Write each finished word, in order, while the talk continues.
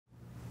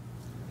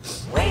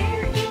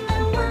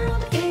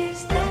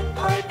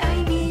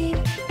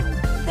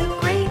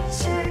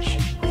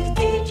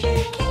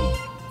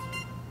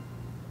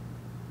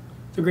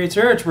The Great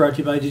Search brought to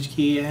you by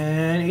Digi-Key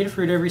and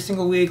Adafruit. Every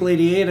single week,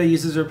 Lady Ada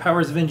uses her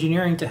powers of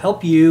engineering to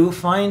help you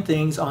find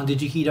things on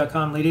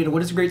Digi-Key.com. Lady Ada,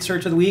 what is the Great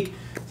Search of the week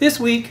this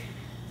week?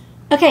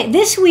 Okay,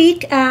 this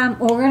week, we're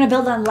going to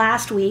build on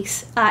last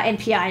week's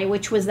NPI,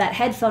 which was that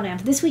headphone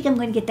amp. This week I'm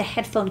going to get the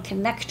headphone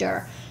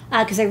connector,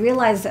 because I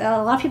realized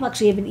a lot of people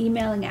actually have been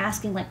emailing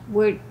asking, like,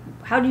 where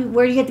do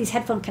you get these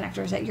headphone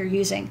connectors that you're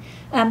using?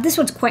 This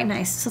one's quite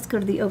nice. So let's go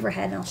to the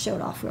overhead and I'll show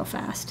it off real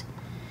fast.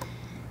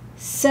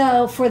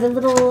 So for the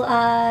little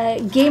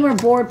gamer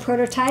board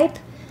prototype,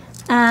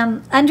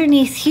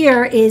 underneath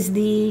here is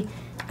the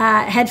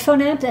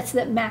headphone amp. That's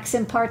the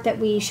Maxim part that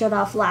we showed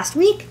off last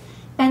week.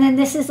 And then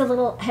this is the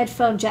little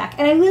headphone jack.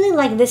 And I really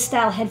like this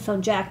style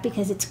headphone jack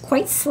because it's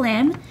quite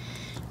slim.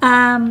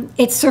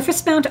 It's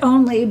surface mount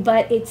only,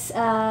 but it's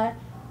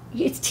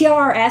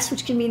TRRS,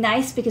 which can be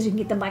nice because you can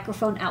get the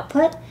microphone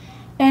output.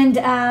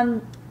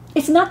 And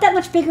it's not that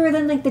much bigger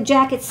than like the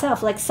jack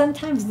itself. Like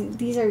sometimes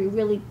these are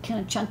really kind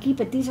of chunky,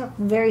 but these are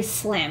very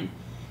slim.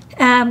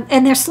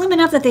 And they're slim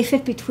enough that they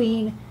fit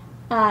between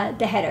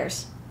the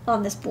headers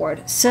on this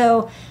board.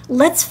 So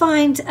let's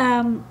find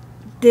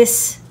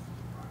this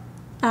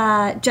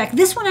jack.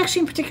 This one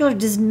actually in particular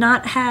does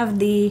not have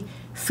the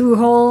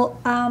through-hole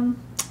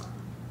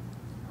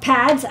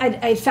pads.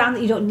 I found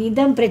that you don't need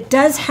them, but it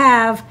does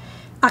have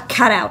a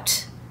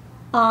cutout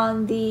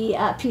on the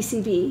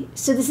PCB.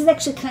 So this is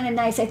actually kind of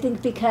nice, I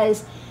think,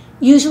 because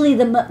usually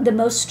the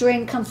most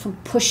strain comes from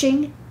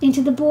pushing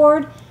into the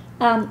board.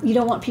 You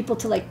don't want people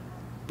to, like,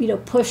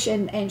 push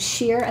and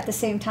shear at the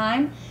same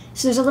time.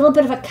 So there's a little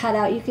bit of a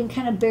cutout. You can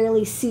kind of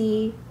barely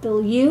see the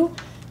little U.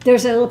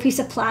 There's a little piece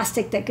of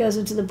plastic that goes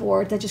into the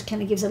board that just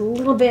kind of gives it a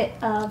little bit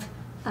of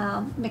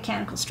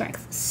mechanical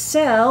strength.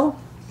 So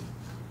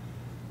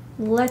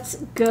let's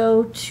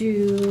go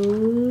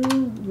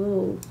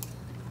to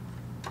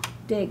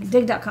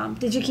dig.com,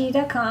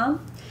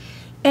 Digi-Key.com,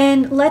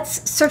 and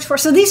let's search for,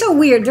 so these are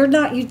weird. They're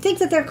not, you'd think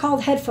that they're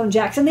called headphone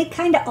jacks, and they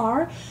kind of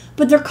are,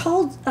 but they're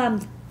called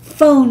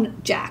phone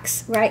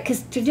jacks, right?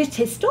 Because just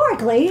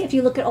historically, if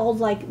you look at old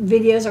like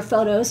videos or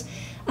photos,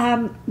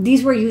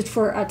 these were used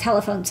for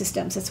telephone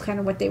systems. That's kind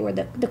of what they were.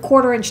 The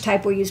quarter-inch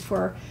type were used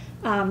for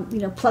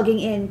plugging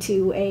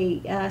into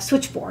a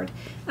switchboard.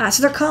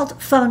 So they're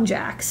called phone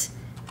jacks.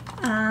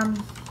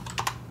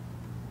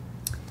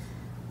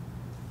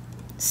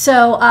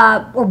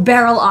 Or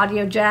barrel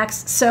audio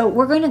jacks. So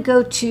we're going to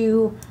go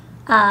to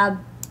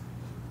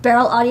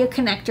barrel audio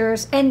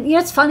connectors. And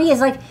it's funny is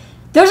like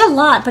there's a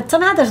lot, but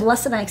somehow there's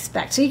less than I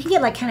expect. So you can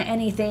get like kind of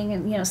anything,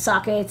 and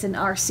sockets and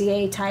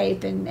RCA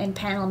type and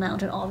panel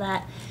mount and all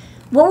that.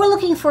 What we're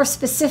looking for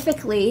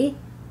specifically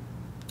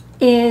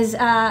is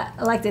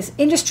like this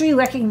industry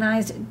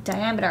recognized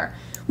diameter.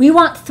 We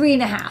want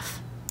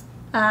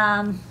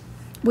 3.5,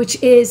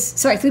 which is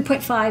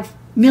 3.5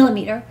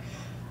 millimeter,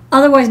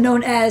 otherwise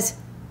known as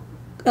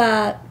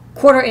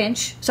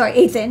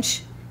eighth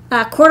inch.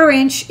 Quarter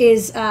inch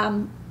is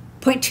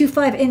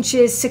 0.25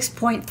 inches,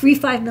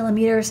 6.35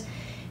 millimeters.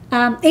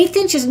 Eighth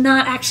inch is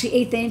not actually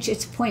eighth inch,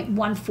 it's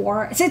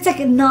 0.14. So it's like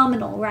a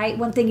nominal, right?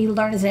 One thing you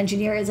learn as an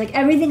engineer is like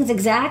everything's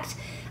exact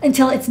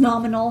until it's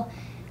nominal.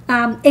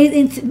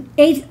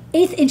 Eighth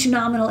inch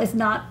nominal is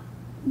not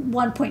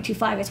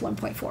 1.25, it's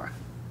 1.4.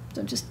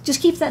 So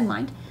just keep that in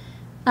mind.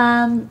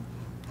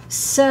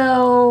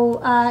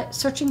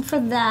 Searching for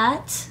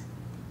that.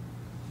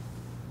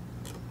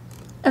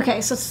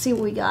 Okay, so let's see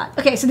what we got.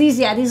 Okay, so these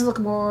look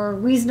more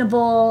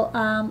reasonable.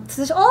 So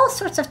there's all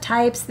sorts of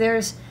types.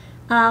 There's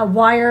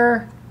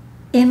wire,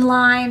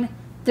 inline.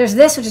 There's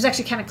this, which is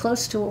actually kind of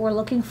close to what we're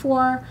looking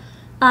for.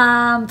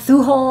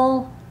 Through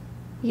hole,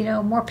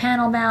 more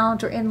panel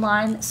mount or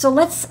inline. So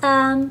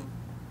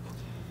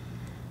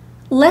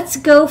let's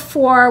go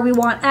for, we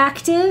want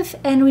active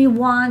and we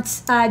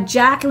want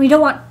jack, and we don't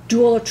want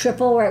dual or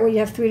triple, right, where you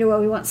have 3 to 1.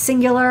 We want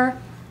singular.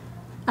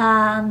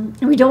 And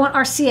we don't want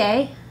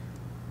RCA.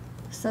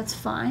 So that's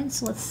fine.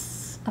 So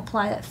let's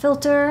apply that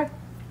filter.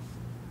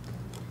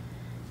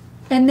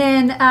 And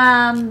then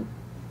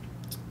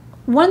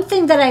one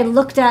thing that I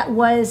looked at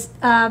was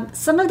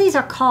some of these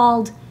are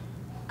called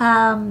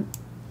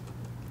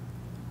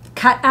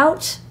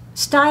cutout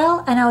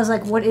style. And I was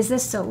like, what is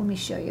this? So let me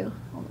show you.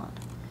 Hold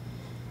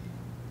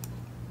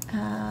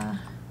on.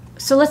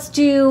 So let's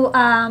do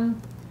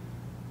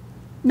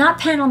not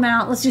panel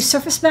mount. Let's do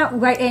surface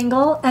mount right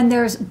angle. And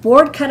there's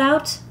board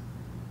cutout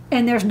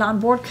and there's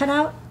non-board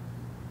cutout.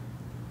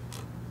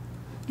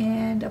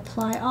 And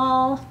apply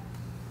all.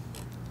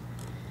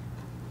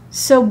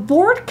 So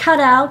board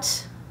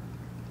cutout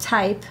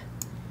type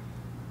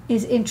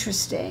is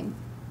interesting.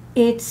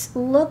 It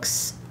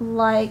looks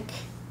like,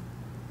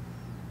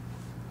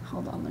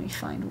 hold on, let me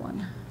find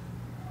one.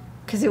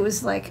 Because it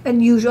was like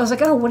unusual. I was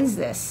like, oh, what is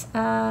this?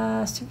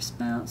 Surface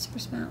mount,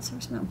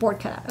 board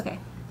cutout. Okay.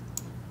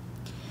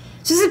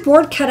 So this is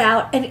board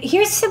cutout. And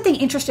here's something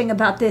interesting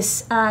about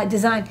this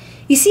design.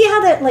 You see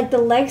how the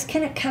legs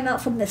kind of come out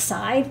from the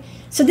side?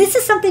 So this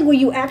is something where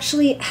you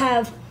actually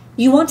have,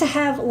 you want to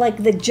have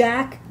like the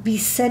jack be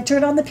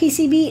centered on the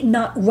PCB,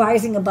 not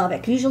rising above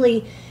it.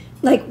 Usually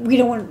like we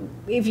don't want,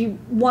 if you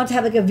want to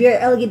have like a very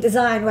elegant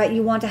design, right,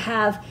 you want to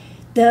have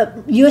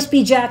the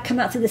USB jack come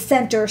out through the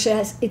center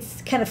so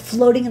it's kind of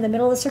floating in the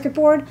middle of the circuit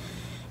board.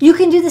 You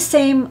can do the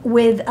same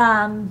with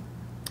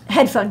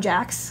headphone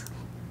jacks.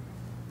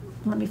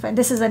 Let me find,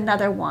 this is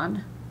another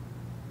one.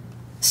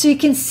 So you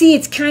can see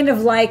it's kind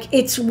of like,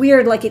 it's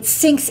weird, like it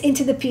sinks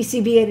into the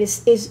PCB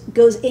and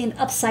goes in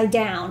upside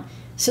down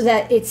so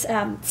that it's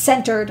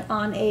centered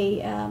on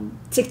a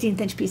 16th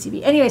inch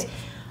PCB. Anyways,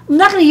 I'm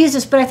not going to use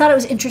this, but I thought it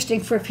was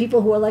interesting for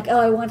people who are like, oh,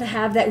 I want to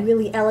have that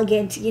really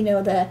elegant, you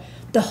know,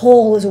 the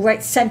hole is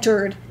right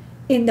centered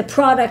in the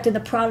product and the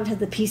product has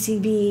the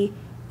PCB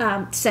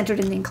centered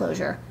in the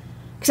enclosure.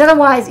 Because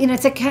otherwise, you know,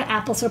 it's like kind of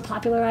Apple sort of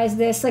popularized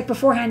this. Like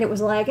beforehand, it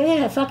was like,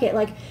 yeah, fuck it.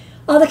 Like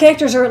all the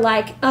connectors are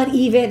like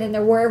uneven and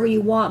they're wherever you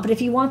want. But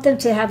if you want them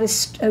to have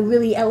a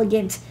really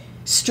elegant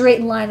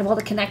straight line of all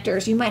the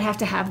connectors, you might have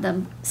to have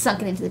them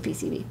sunken into the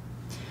PCB.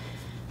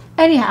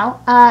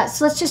 Anyhow,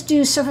 so let's just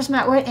do surface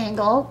mount right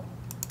angle.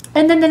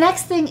 And then the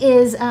next thing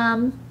is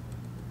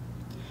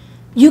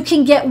you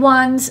can get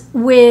ones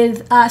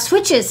with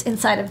switches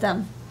inside of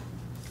them.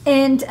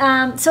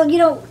 And so, you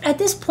know, at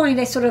this point,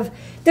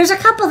 there's a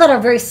couple that are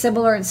very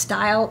similar in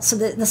style. So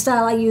the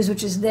style I use,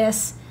 which is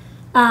this,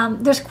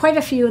 there's quite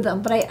a few of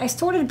them, but I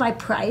sorted by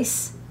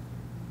price.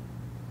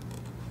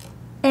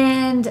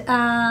 And,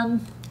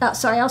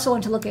 sorry, I also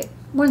want to look at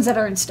ones that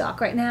are in stock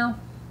right now.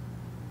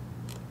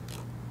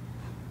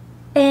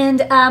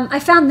 And I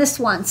found this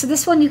one. So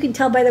this one you can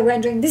tell by the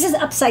rendering. This is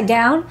upside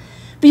down,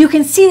 but you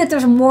can see that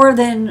there's more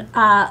than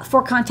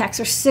 4 contacts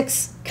or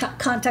 6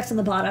 contacts on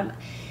the bottom.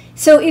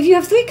 So if you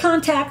have 3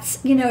 contacts,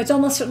 you know, it's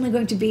almost certainly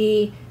going to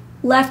be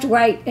left,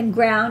 right, and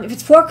ground. If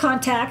it's 4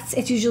 contacts,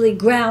 it's usually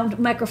ground,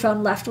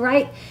 microphone, left,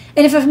 right.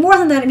 And if there's more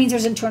than that, it means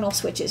there's internal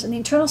switches. And the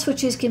internal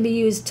switches can be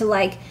used to,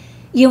 like,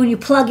 you know, when you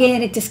plug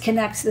in, it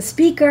disconnects the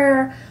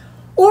speaker.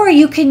 Or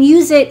you can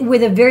use it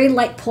with a very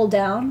light pull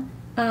down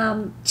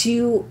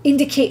to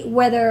indicate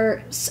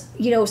whether,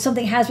 you know,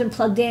 something has been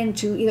plugged in,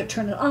 to either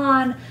turn it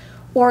on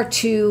or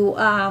to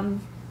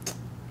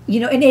you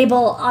know,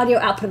 enable audio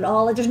output at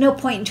all. Like, there's no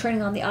point in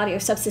turning on the audio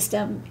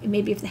subsystem,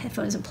 maybe if the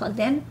headphone isn't plugged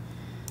in.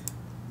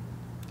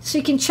 So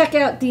you can check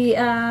out the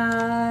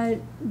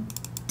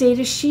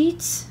data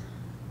sheet.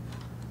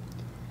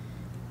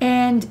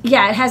 And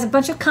yeah, it has a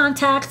bunch of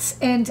contacts,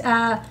 and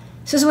so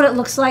this is what it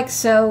looks like.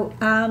 So,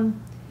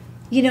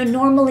 you know,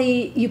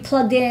 normally you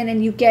plugged in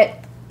and you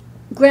get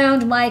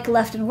ground, mic,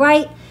 left and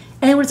right.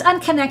 And then when it's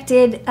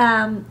unconnected,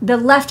 the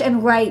left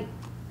and right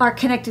are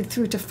connected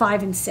through to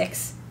 5 and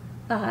 6.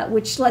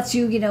 Which lets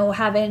you, you know,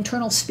 have an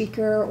internal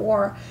speaker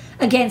or,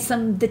 again,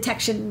 some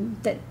detection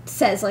that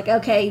says, like,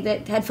 okay, the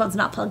headphone's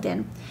not plugged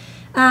in.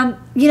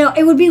 You know,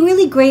 it would be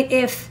really great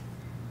if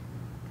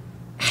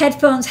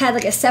headphones had,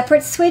 like, a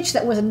separate switch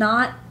that was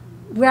not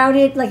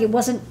routed, like it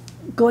wasn't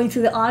going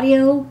through the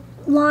audio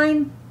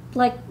line,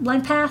 like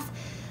line path.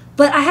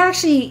 But I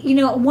actually, you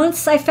know,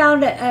 once I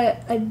found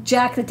a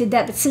jack that did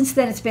that, but since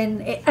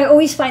then I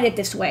always find it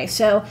this way.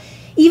 So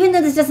even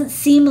though this doesn't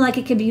seem like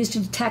it can be used to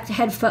detect a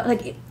headphone,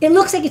 like it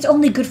looks like it's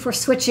only good for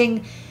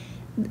switching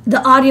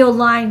the audio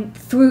line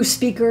through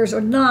speakers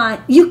or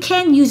not, you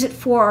can use it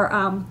for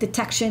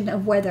detection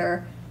of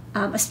whether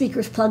a speaker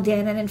is plugged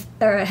in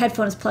or a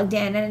headphone is plugged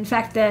in. And in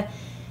fact, the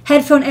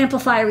headphone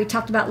amplifier we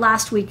talked about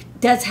last week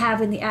does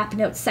have in the app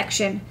notes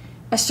section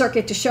a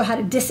circuit to show how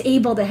to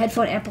disable the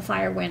headphone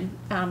amplifier when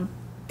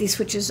these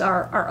switches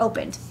are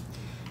opened.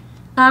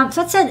 So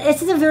that said,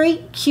 this is a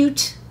very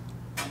cute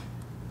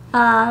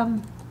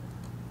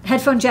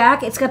headphone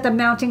jack. It's got the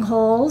mounting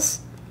holes,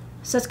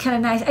 so it's kind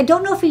of nice. I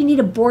don't know if you need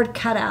a board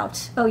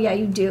cutout. Oh yeah,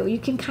 you do. You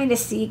can kind of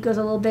see it goes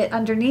a little bit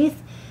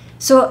underneath.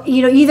 So,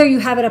 you know, either you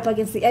have it up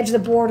against the edge of the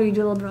board or you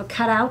do a little bit of a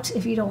cutout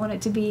if you don't want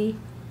it to be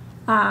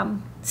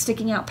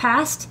sticking out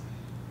past.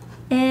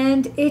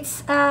 And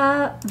it's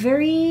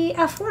very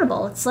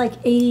affordable. It's like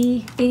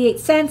 88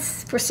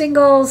 cents for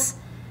singles,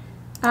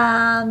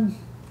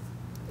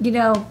 you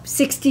know,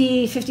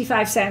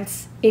 55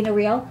 cents in a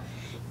reel.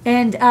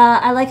 And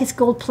I like it's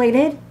gold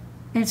plated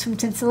and it's from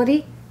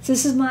Tinsility. So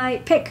this is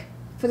my pick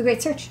for the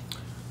Great Search.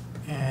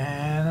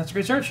 And that's a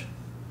great search.